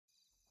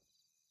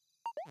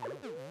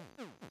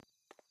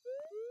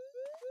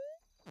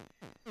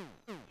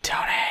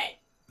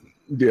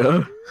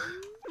Yeah.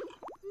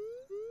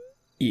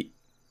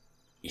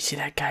 You see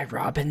that guy,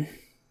 Robin?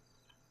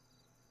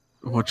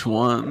 Which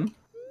one?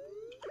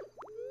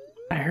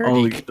 I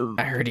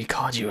heard he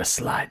called you a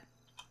slut.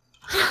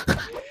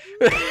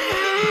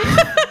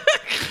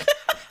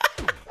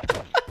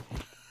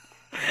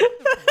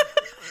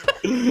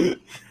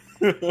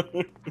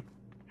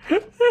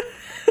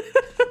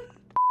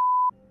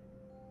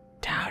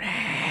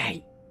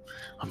 Tony!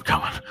 I'm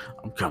coming.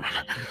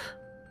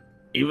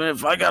 Even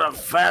if I gotta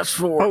fast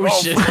forward.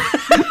 Oh shit.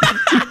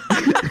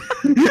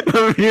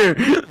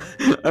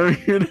 I'm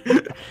here.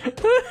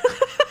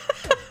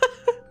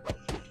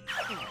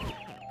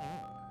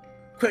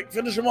 Quick,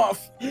 finish him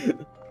off.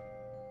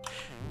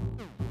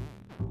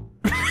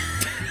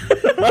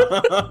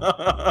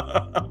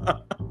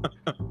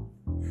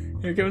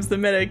 Here comes the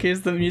medic.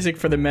 Here's the music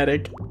for the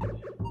medic.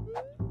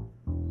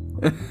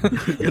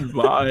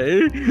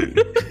 Goodbye.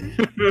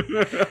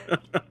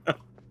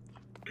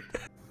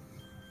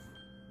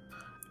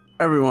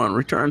 Everyone,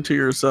 return to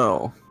your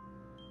cell.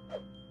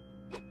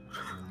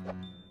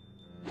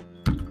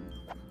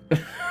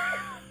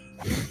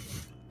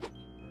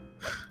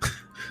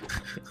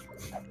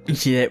 You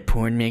see that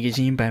porn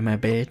magazine by my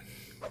bed?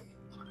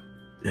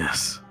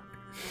 Yes.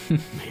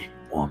 Me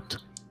want.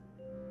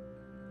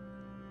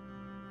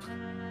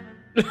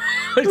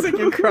 Looks like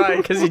you're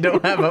crying because you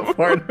don't have a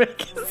porn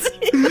magazine.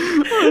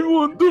 I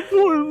want the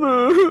porn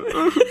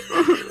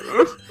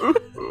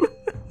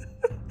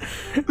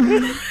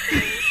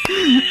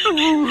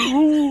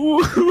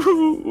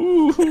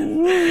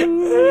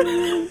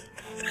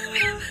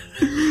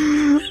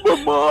But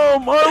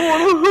Mom, I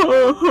want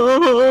a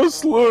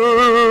hustler.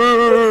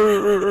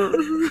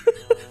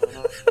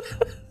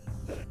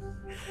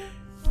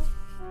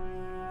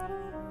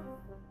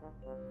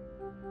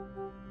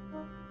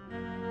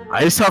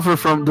 I suffer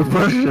from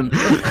depression.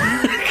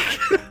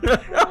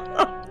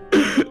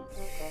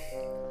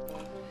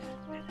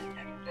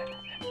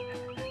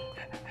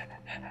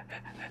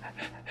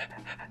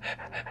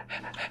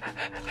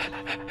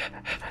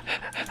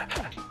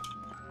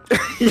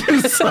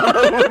 You son of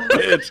a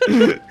bitch.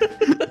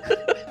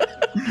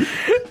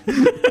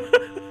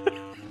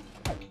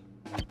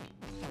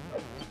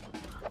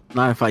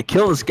 Now if I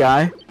kill this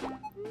guy.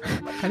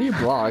 How do you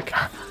block?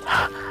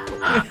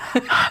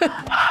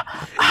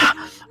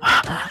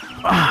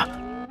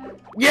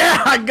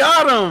 Yeah, I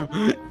got him!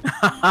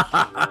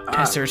 Can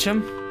I search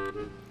him?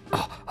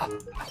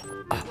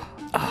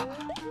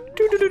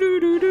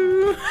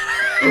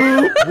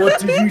 What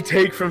did you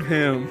take from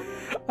him?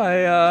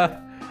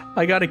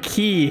 I got a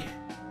key.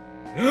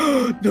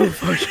 No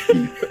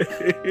fucking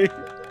way.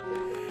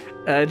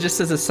 It just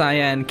says a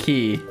cyan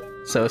key.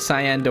 So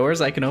cyan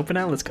doors I can open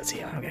now. Let's go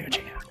see. I'm gonna go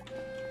check it out.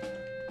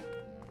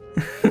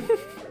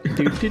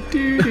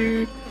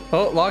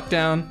 Oh,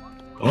 lockdown.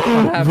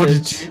 What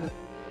did you...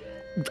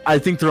 I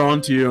think they're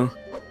on to you.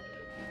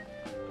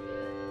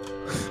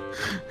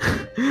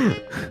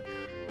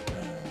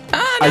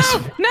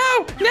 Ah,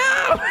 no!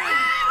 No!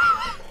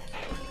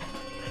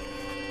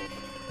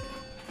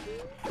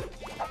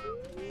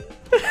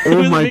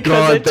 Oh my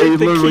god, they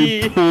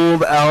literally key.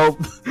 pulled out.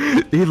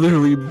 They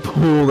literally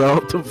pulled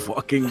out the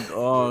fucking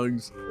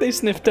dogs. They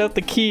sniffed out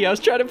the key. I was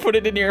trying to put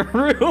it in your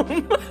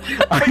room.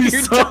 I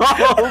saw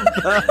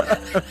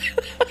that.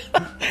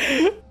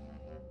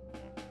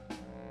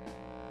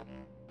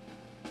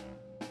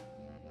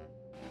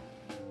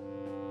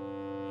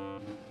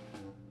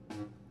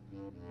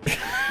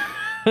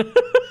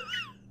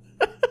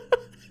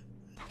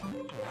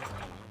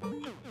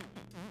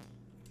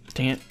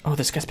 Dang it. Oh,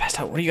 this guy's passed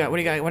out. What do you got? What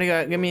do you got? What do you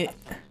got? Give me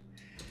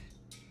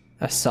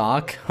a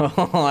sock.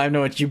 Oh, I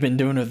know what you've been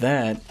doing with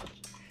that.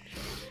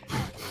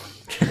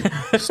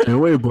 Stay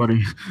away,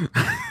 buddy.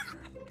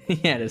 He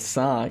had a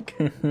sock.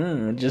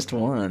 Just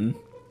one.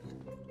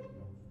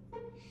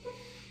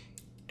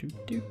 I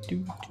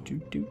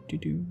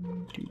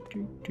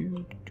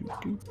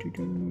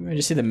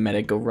just see the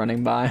medic go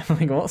running by. I'm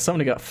like, well,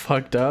 somebody got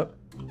fucked up.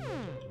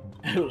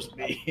 It was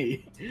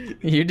me.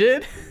 You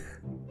did?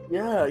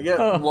 Yeah, I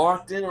got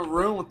locked in a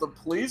room with the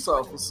police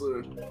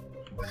officer. There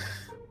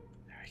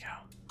we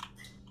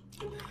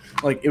go.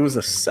 Like, it was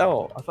a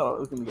cell. I thought I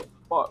was gonna get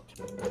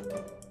fucked.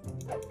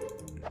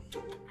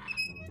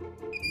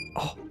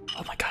 Oh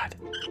my god.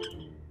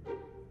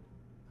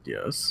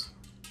 Yes.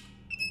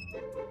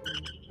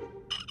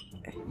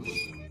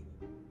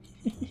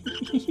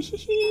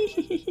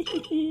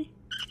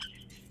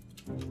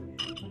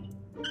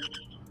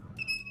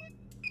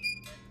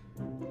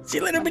 See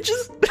you later,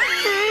 bitches.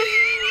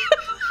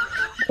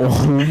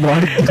 Oh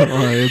my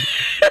god.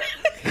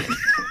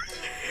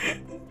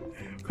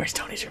 Where's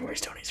Tony's room?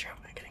 Where's Tony's room?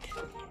 I gotta get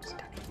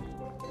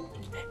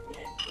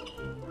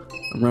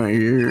I'm right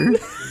here.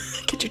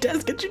 Get your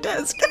desk. Get your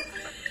desk.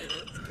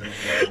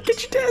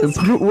 Get your desk. And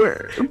put it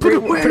where? Put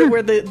it where? Put it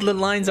where the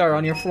lines are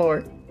on your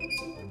floor.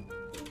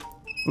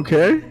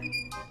 Okay.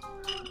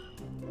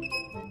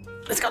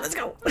 Let's go. Let's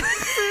go.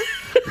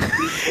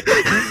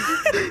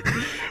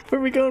 Where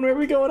are we going? Where are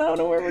we going? I don't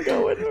know where we're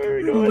going. Where are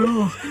we going?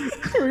 No.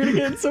 We're gonna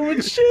get in so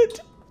much shit.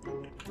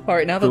 All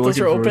right, now that We're those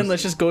are looking for open, us.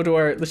 let's just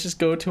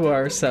go to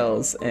our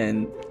cells,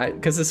 and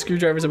because the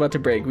screwdriver's about to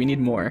break, we need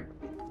more.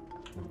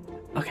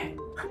 Okay.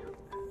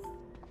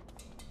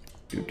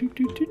 They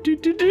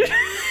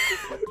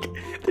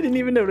didn't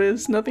even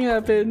notice. Nothing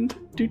happened.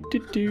 Did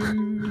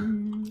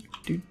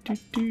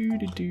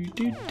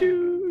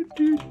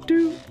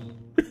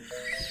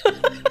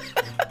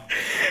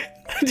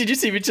you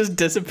see me just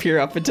disappear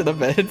up into the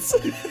vents?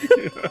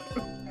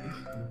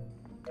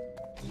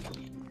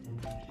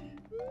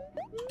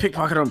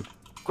 Pickpocket him.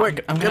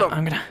 Quick, What do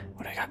I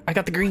got? I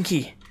got the green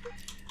key.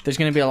 There's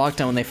gonna be a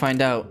lockdown when they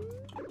find out.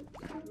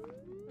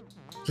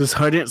 Just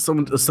hide it in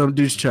some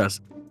dude's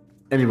chest.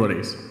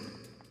 Anybody's.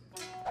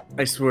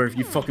 I swear, if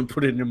you fucking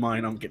put it in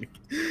mine, I'm kidding.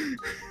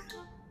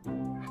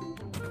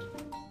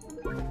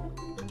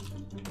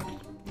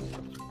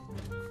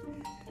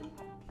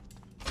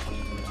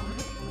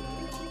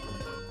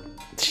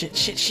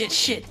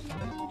 Shit.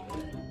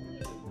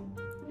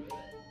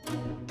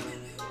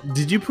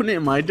 Did you put it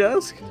in my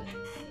desk?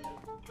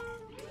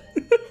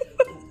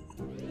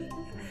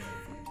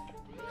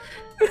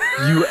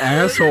 You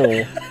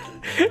asshole.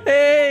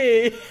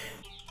 Hey!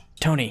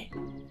 Tony,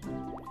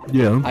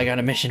 Yeah. I got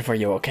a mission for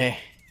you, okay?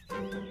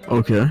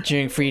 Okay.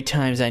 During free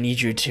times, I need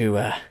you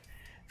to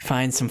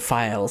find some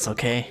files,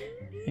 okay?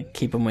 And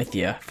keep them with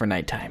you for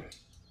nighttime.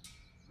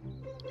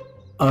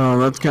 Oh,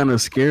 that's kind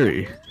of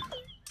scary.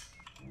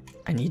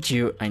 I need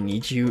you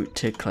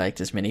to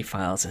collect as many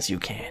files as you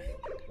can.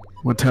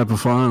 What type of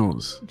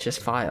files?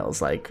 Just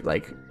files, like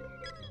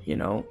you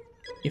know,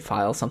 you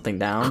file something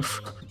down.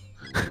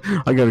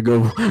 I gotta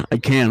go. I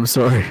can't. I'm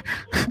sorry.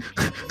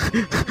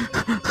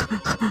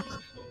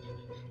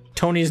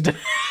 Tony's dead.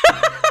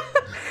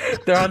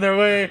 They're on their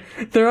way.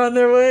 They're on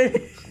their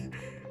way.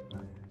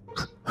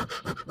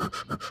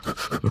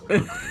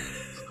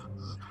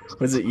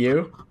 Was it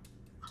you?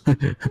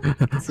 See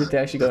if they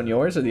actually go in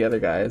yours or the other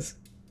guys.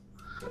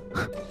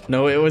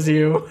 No, it was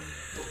you.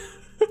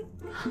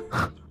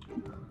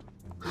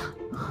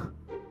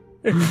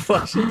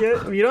 Flushing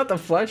it? You don't have to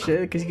flush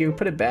it because you can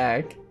put it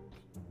back.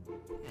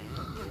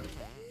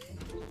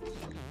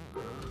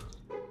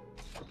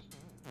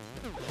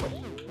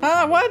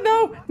 Ah, what?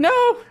 No!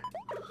 No!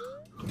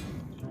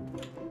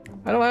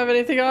 I don't have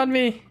anything on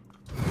me.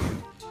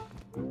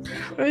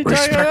 What are you talking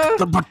Respect about?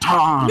 the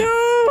baton.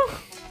 No!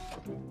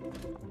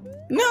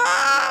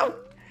 No!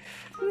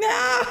 No!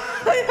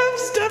 I have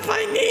stuff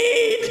I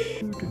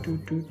need!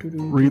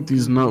 Read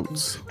these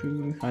notes.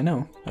 I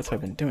know. That's what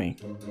I've been doing.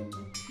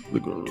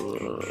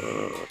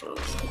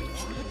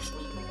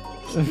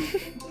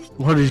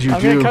 What did you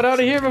I'm do? gonna cut out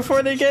of here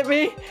before they get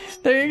me.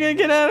 They're gonna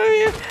get out of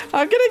here.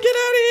 I'm gonna get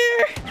out of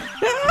here.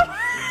 No!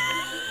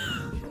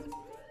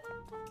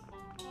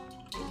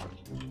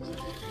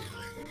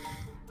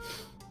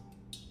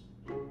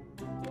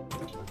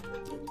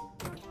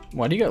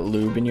 Why do you got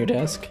lube in your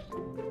desk?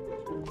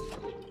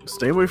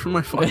 Stay away from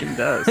my fucking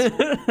desk.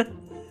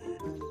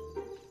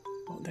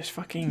 Oh, there's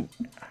fucking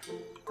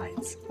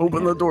lights.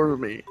 Open the door to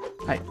me.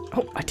 I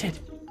did.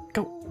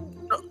 Go.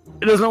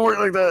 It doesn't work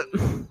like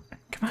that.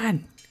 Come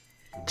on.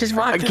 Just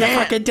walk to the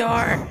can't. fucking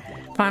door.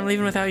 Fine, I'm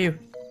leaving without you.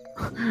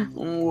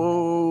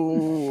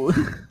 Whoa.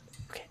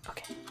 Okay.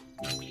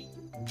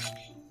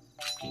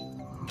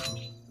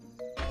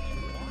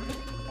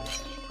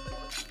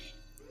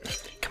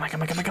 Come on.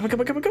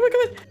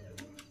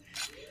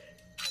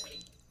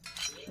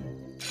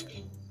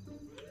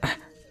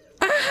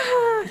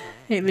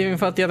 Ain't leaving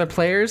without the other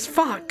players?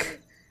 Fuck!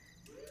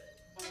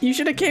 You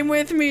should have came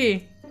with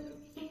me!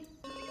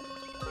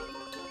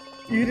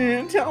 You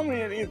didn't tell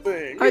me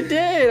anything. I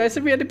did! I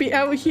said we had to be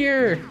out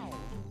here!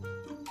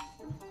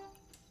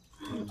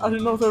 I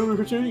didn't know that we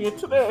were doing it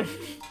today.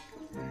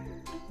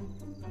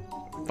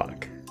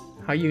 Fuck.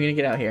 How are you gonna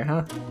get out here,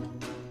 huh?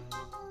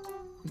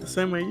 The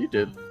same way you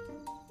did.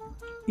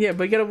 Yeah,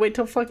 but you gotta wait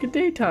till fucking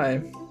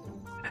daytime.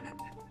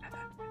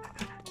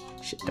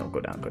 Shit, don't go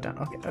down.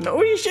 Okay.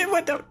 No, oh, shit,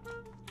 what the?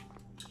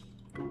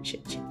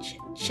 Shit.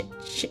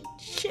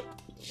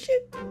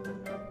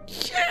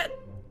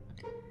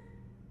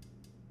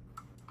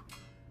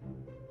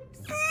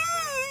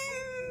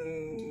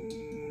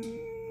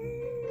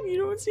 You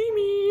don't see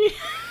me.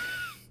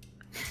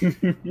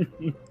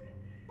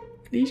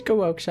 Please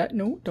go outside.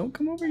 No, don't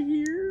come over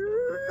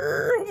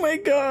here. Oh my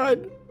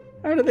god.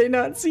 How do they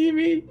not see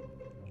me?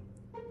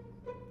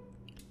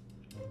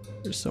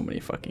 There's so many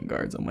fucking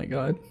guards. Oh my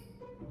god.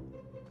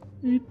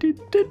 Yeet.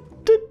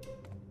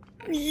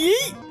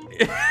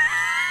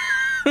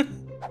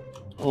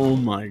 Oh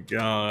my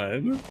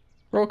god.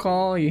 Roll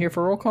call. You here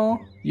for roll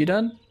call? You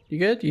done? You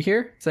good? You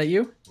here? Is that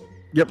you?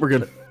 Yep, we're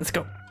good. Let's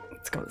go.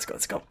 Let's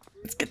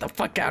get the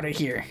fuck out of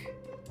here.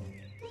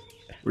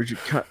 Where'd you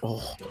cut?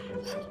 Oh.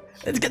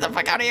 Let's get the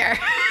fuck out of here.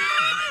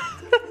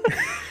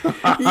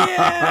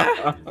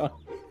 Yeah.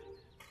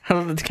 I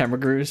love that the camera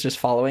crew is just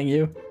following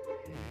you.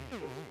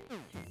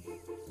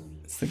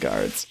 It's the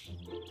guards.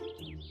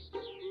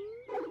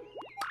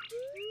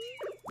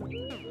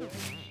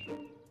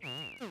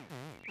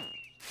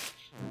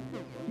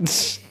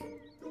 Does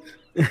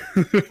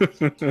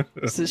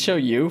it show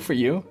you for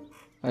you?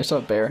 I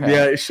saw bear hat.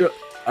 Yeah, it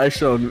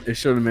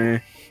showed me.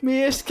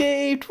 We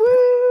escaped.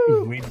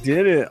 Woo! We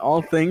did it.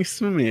 All thanks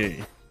to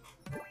me.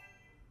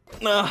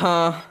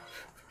 Uh-huh.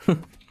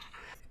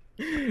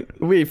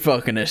 We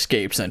fucking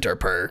escaped Center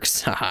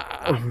Perks.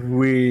 Haha.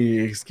 We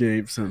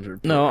escaped Center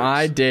Perks. No,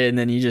 I did, and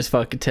then you just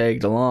fucking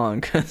tagged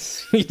along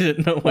because you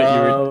didn't know what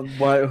you were.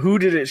 But who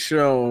did it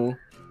show?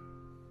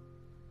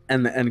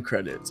 And the end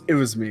credits. It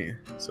was me.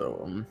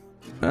 So.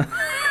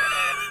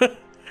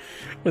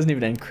 Wasn't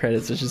even end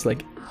credits. It's just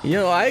like, you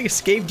know, I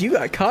escaped. You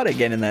got caught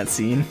again in that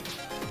scene.